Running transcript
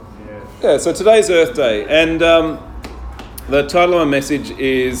Yeah, so today's Earth Day, and the title of my message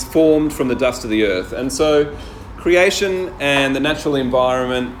is Formed from the Dust of the Earth. And so creation and the natural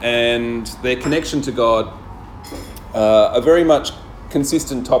environment and their connection to God are very much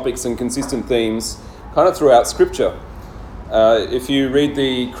consistent topics and consistent themes kind of throughout Scripture. If you read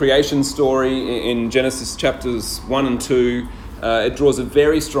the creation story in Genesis chapters 1 and 2, it draws a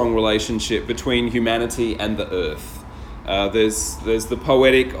very strong relationship between humanity and the earth. There's the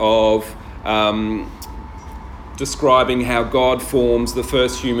poetic of describing how God forms the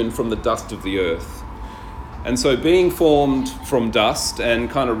first human from the dust of the earth. And so being formed from dust and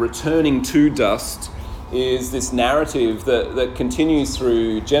kind of returning to dust is this narrative that continues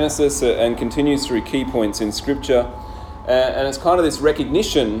through Genesis and continues through key points in Scripture. And it's kind of this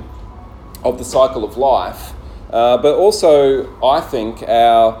recognition of the cycle of life, but also, I think,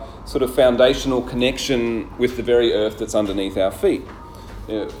 our sort of foundational connection with the very earth that's underneath our feet.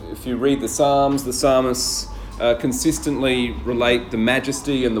 If you read the Psalms, the psalmists consistently relate the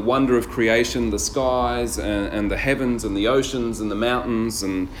majesty and the wonder of creation, the skies and the heavens and the oceans and the mountains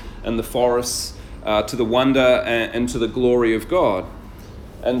and the forests, to the wonder and to the glory of God.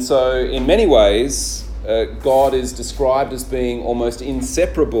 And so in many ways, God is described as being almost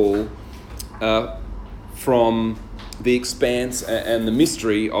inseparable from the expanse and the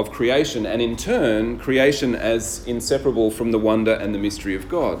mystery of creation, and in turn, creation as inseparable from the wonder and the mystery of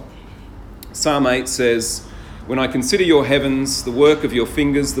God. Psalm 8 says, "When I consider your heavens, the work of your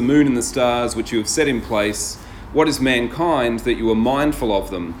fingers, the moon and the stars which you have set in place, what is mankind that you are mindful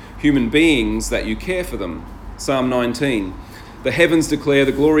of them, human beings that you care for them?" Psalm 19, "The heavens declare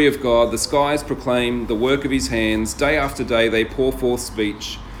the glory of God, the skies proclaim the work of his hands. Day after day they pour forth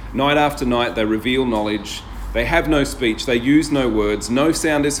speech, night after night they reveal knowledge. They have no speech, they use no words, no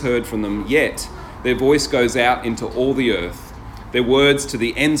sound is heard from them, yet their voice goes out into all the earth, their words to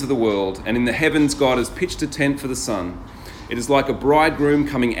the ends of the world, and in the heavens God has pitched a tent for the sun. It is like a bridegroom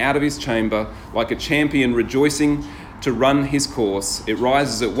coming out of his chamber, like a champion rejoicing to run his course. It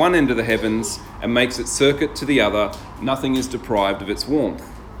rises at one end of the heavens and makes its circuit to the other. Nothing is deprived of its warmth."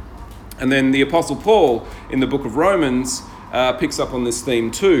 And then the Apostle Paul in the book of Romans picks up on this theme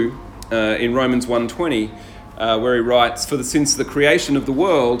too, in Romans 1:20, where he writes, "For since the creation of the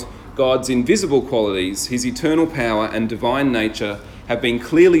world, God's invisible qualities, his eternal power and divine nature have been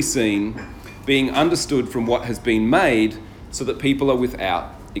clearly seen, being understood from what has been made, so that people are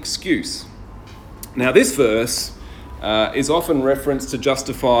without excuse." Now this verse is often referenced to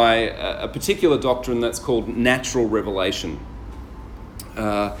justify a particular doctrine that's called natural revelation.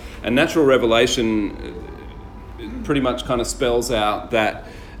 And natural revelation pretty much kind of spells out that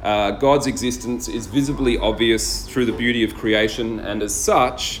God's existence is visibly obvious through the beauty of creation, and as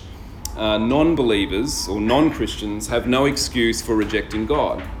such, non-believers or non-Christians have no excuse for rejecting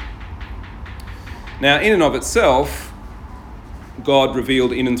God. Now, in and of itself, God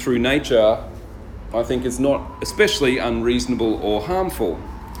revealed in and through nature, I think, is not especially unreasonable or harmful.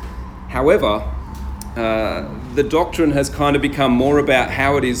 However, the doctrine has kind of become more about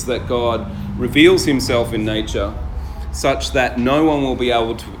how it is that God reveals himself in nature, such that no one will be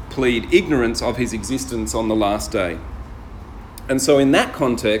able to plead ignorance of his existence on the last day. And so in that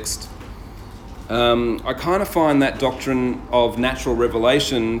context, I kind of find that doctrine of natural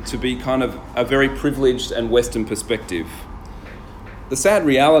revelation to be kind of a very privileged and Western perspective. The sad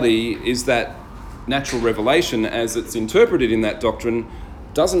reality is that natural revelation, as it's interpreted in that doctrine,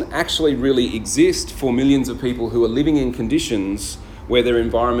 doesn't actually really exist for millions of people who are living in conditions where their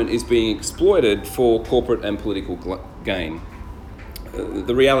environment is being exploited for corporate and political gain.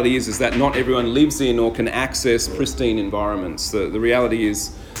 The reality is that not everyone lives in or can access pristine environments. The reality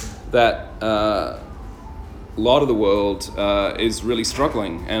is that a lot of the world is really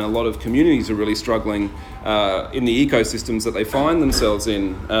struggling, and a lot of communities are really struggling in the ecosystems that they find themselves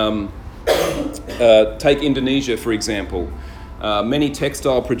in. Take Indonesia, for example. Many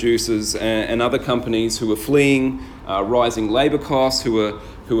textile producers and other companies who are fleeing rising labour costs, who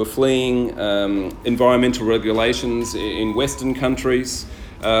are fleeing environmental regulations in Western countries,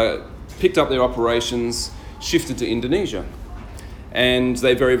 picked up their operations, shifted to Indonesia. And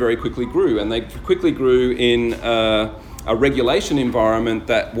they very, very quickly grew. And they quickly grew in a regulation environment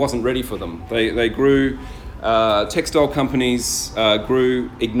that wasn't ready for them. They grew, textile companies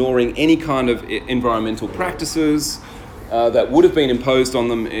grew ignoring any kind of environmental practices that would have been imposed on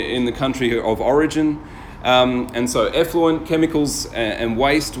them in the country of origin. And so effluent, chemicals and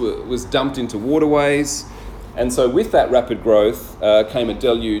waste was dumped into waterways. And so with that rapid growth came a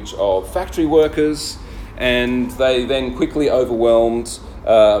deluge of factory workers, and they then quickly overwhelmed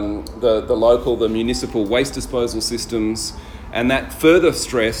the municipal waste disposal systems and that further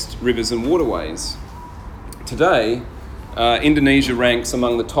stressed rivers and waterways. Today, Indonesia ranks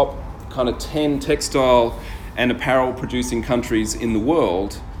among the top kind of 10 textile and apparel producing countries in the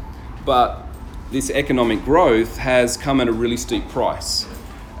world, but this economic growth has come at a really steep price.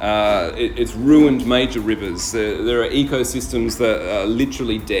 It's ruined major rivers. There are ecosystems that are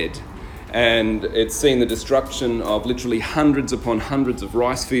literally dead, and it's seen the destruction of literally hundreds upon hundreds of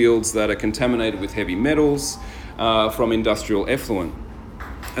rice fields that are contaminated with heavy metals from industrial effluent.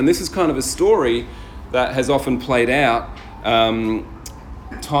 And this is kind of a story that has often played out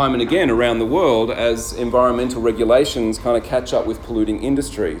time and again around the world as environmental regulations kind of catch up with polluting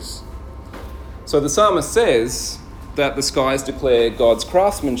industries. So the psalmist says that the skies declare God's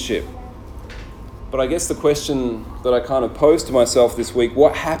craftsmanship. But I guess the question that I kind of posed to myself this week,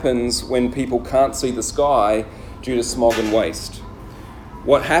 what happens when people can't see the sky due to smog and waste?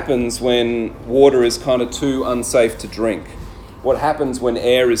 What happens when water is kind of too unsafe to drink? What happens when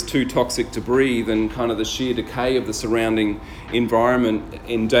air is too toxic to breathe and kind of the sheer decay of the surrounding environment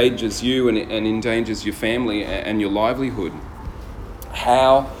endangers you and endangers your family and your livelihood?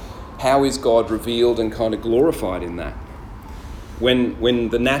 How is God revealed and kind of glorified in that? When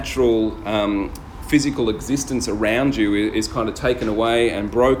the natural physical existence around you is kind of taken away and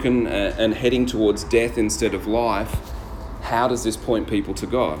broken and heading towards death instead of life, how does this point people to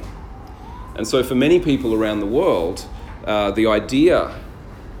God? And so for many people around the world, the idea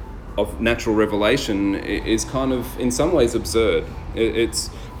of natural revelation is kind of, in some ways, absurd. It's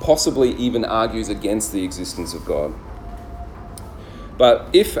possibly even argues against the existence of God. But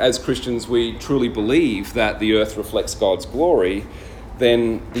if, as Christians, we truly believe that the earth reflects God's glory,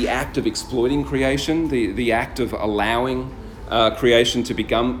 then the act of exploiting creation, the act of allowing creation to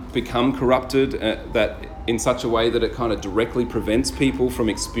become corrupted, that in such a way that it kind of directly prevents people from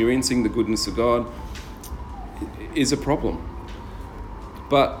experiencing the goodness of God, is a problem.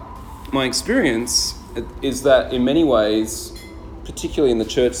 But my experience is that in many ways, particularly in the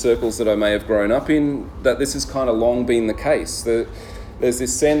church circles that I may have grown up in, that this has kind of long been the case. There's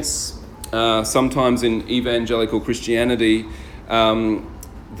this sense, sometimes in evangelical Christianity,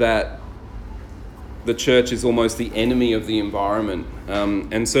 that the church is almost the enemy of the environment,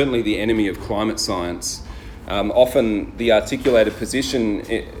 and certainly the enemy of climate science. Often the articulated position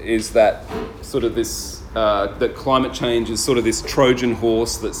is that sort of this, that climate change is sort of this Trojan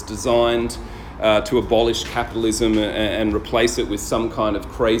horse that's designed to abolish capitalism and replace it with some kind of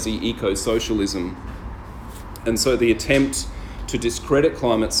crazy eco-socialism. And so the attempt to discredit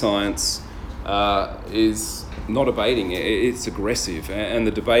climate science is not abating, it's aggressive. And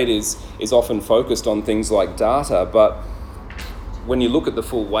the debate is often focused on things like data, but when you look at the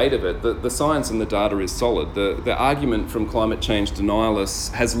full weight of it, the science and the data is solid. The argument from climate change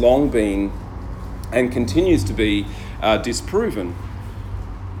denialists has long been and continues to be disproven.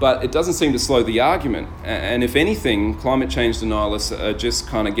 But it doesn't seem to slow the argument. And if anything, climate change denialists are just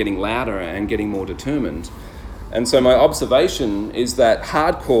kind of getting louder and getting more determined. And so my observation is that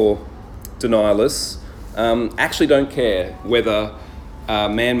hardcore denialists actually don't care whether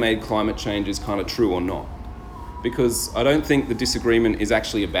man-made climate change is kind of true or not. Because I don't think the disagreement is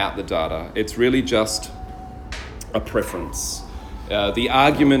actually about the data. It's really just a preference. The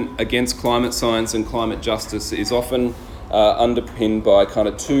argument against climate science and climate justice is often underpinned by kind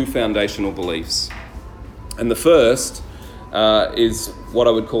of two foundational beliefs. And the first is what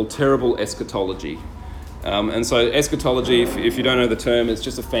I would call terrible eschatology. And so eschatology, if you don't know the term, it's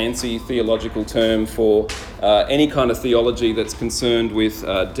just a fancy theological term for any kind of theology that's concerned with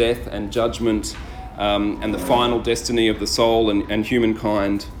death and judgment and the final destiny of the soul and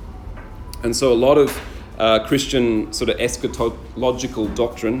humankind. And so a lot of Christian sort of eschatological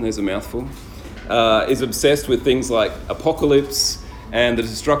doctrine, there's a mouthful, is obsessed with things like apocalypse and the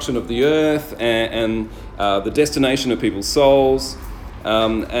destruction of the earth and the destination of people's souls.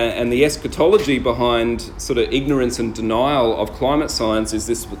 And the eschatology behind sort of ignorance and denial of climate science is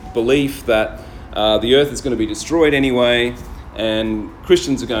this belief that the earth is going to be destroyed anyway and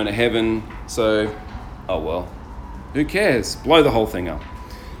Christians are going to heaven, so, oh well, who cares? Blow the whole thing up.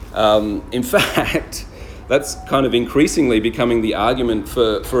 In fact, that's kind of increasingly becoming the argument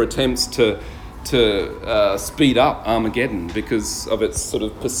for attempts to speed up Armageddon because of its sort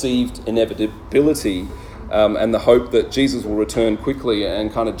of perceived inevitability and the hope that Jesus will return quickly and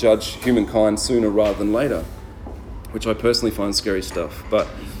kind of judge humankind sooner rather than later, which I personally find scary stuff. But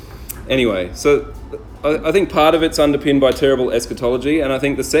anyway, so I think part of it's underpinned by terrible eschatology, and I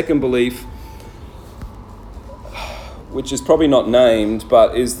think the second belief, which is probably not named,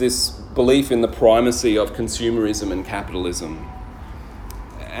 but is this belief in the primacy of consumerism and capitalism.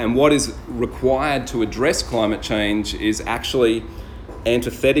 and what is required to address climate change is actually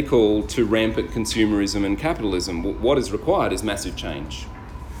antithetical to rampant consumerism and capitalism. What is required is massive change.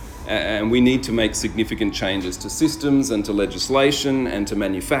 And we need to make significant changes to systems and to legislation and to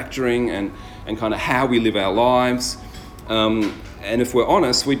manufacturing and kind of how we live our lives. And if we're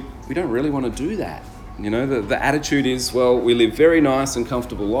honest, we don't really want to do that. You know, the attitude is, well, we live very nice and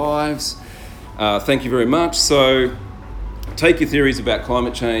comfortable lives. Thank you very much. So take your theories about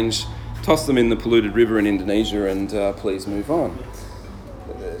climate change, toss them in the polluted river in Indonesia, and please move on.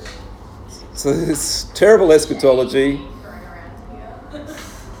 So this terrible eschatology,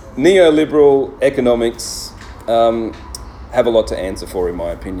 neoliberal economics have a lot to answer for, in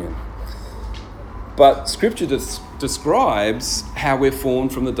my opinion. But Scripture describes how we're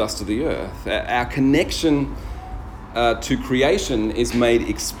formed from the dust of the earth. Our connection to creation is made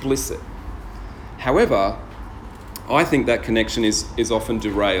explicit. However, I think that connection is often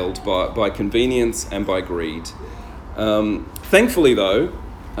derailed by convenience and by greed. Thankfully, though,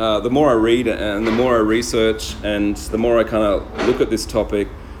 the more I read and the more I research and the more I kind of look at this topic,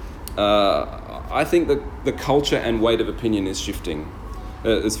 I think that the culture and weight of opinion is shifting.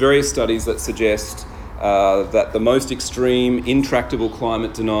 There's various studies that suggest that the most extreme, intractable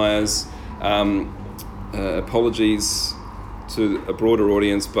climate deniers, apologies to a broader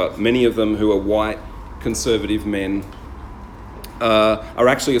audience, but many of them who are white, conservative men, are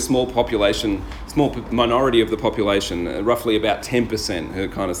actually a small minority of the population, roughly about 10% who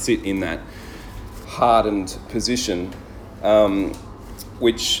kind of sit in that hardened position,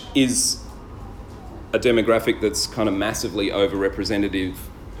 which is a demographic that's kind of massively overrepresented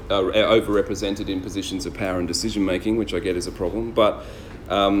in positions of power and decision making, which I get is a problem. But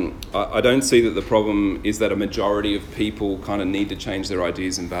I don't see that the problem is that a majority of people kind of need to change their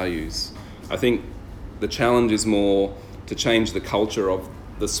ideas and values. I think the challenge is more to change the culture of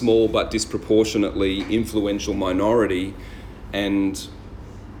the small but disproportionately influential minority and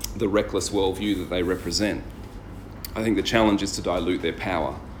the reckless worldview that they represent. I think the challenge is to dilute their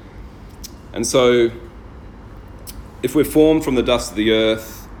power. And so, if we're formed from the dust of the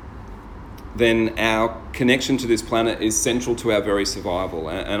earth, then our connection to this planet is central to our very survival.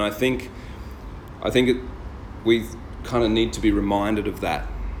 And I think we kind of need to be reminded of that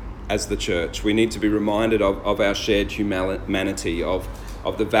as the church. We need to be reminded of our shared humanity, of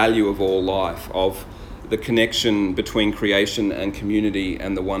the value of all life, of the connection between creation and community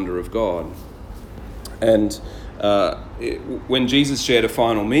and the wonder of God. And when Jesus shared a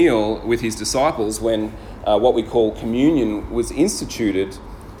final meal with his disciples, when what we call communion was instituted,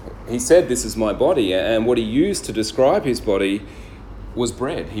 he said, "This is my body." And what he used to describe his body was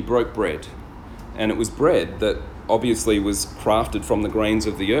bread. He broke bread. And it was bread that obviously was crafted from the grains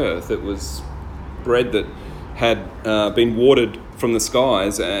of the earth. It was bread that had been watered from the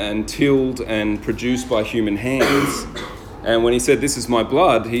skies and tilled and produced by human hands. And when he said, "This is my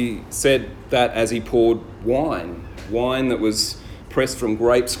blood," he said that as he poured wine that was pressed from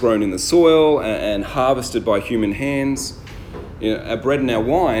grapes grown in the soil and harvested by human hands. You know, our bread and our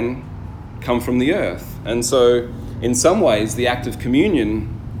wine come from the earth. And so, in some ways, the act of communion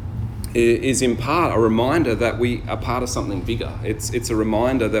is in part a reminder that we are part of something bigger. It's a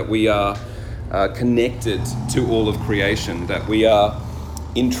reminder that we are connected to all of creation, that we are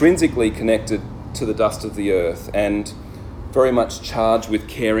intrinsically connected to the dust of the earth and very much charged with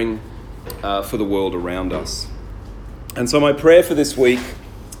caring for the world around us. And so my prayer for this week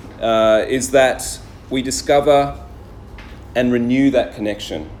is that we discover and renew that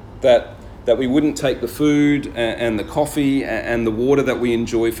connection, that we wouldn't take the food and the coffee and the water that we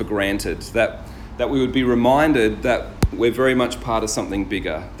enjoy for granted, that we would be reminded that we're very much part of something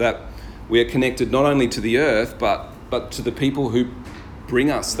bigger, that we are connected not only to the earth, but to the people who bring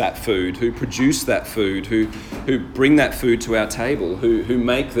us that food, who produce that food, who bring that food to our table, who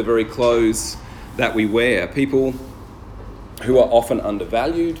make the very clothes that we wear, people who are often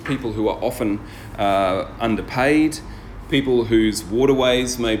undervalued, people who are often underpaid, people whose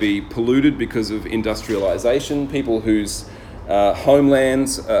waterways may be polluted because of industrialization, people whose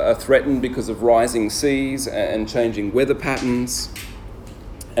homelands are threatened because of rising seas and changing weather patterns,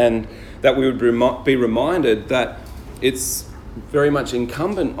 and that we would be reminded that it's very much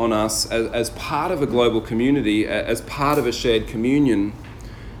incumbent on us as part of a global community, as part of a shared communion,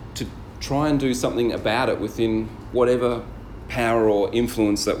 to try and do something about it within whatever power or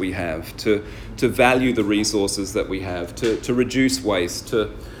influence that we have, to value the resources that we have, to reduce waste,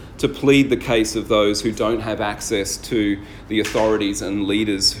 to plead the case of those who don't have access to the authorities and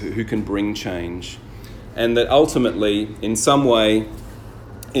leaders who can bring change. And that ultimately, in some way,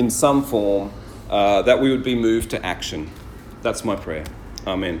 in some form, that we would be moved to action. That's my prayer.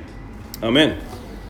 Amen. Amen.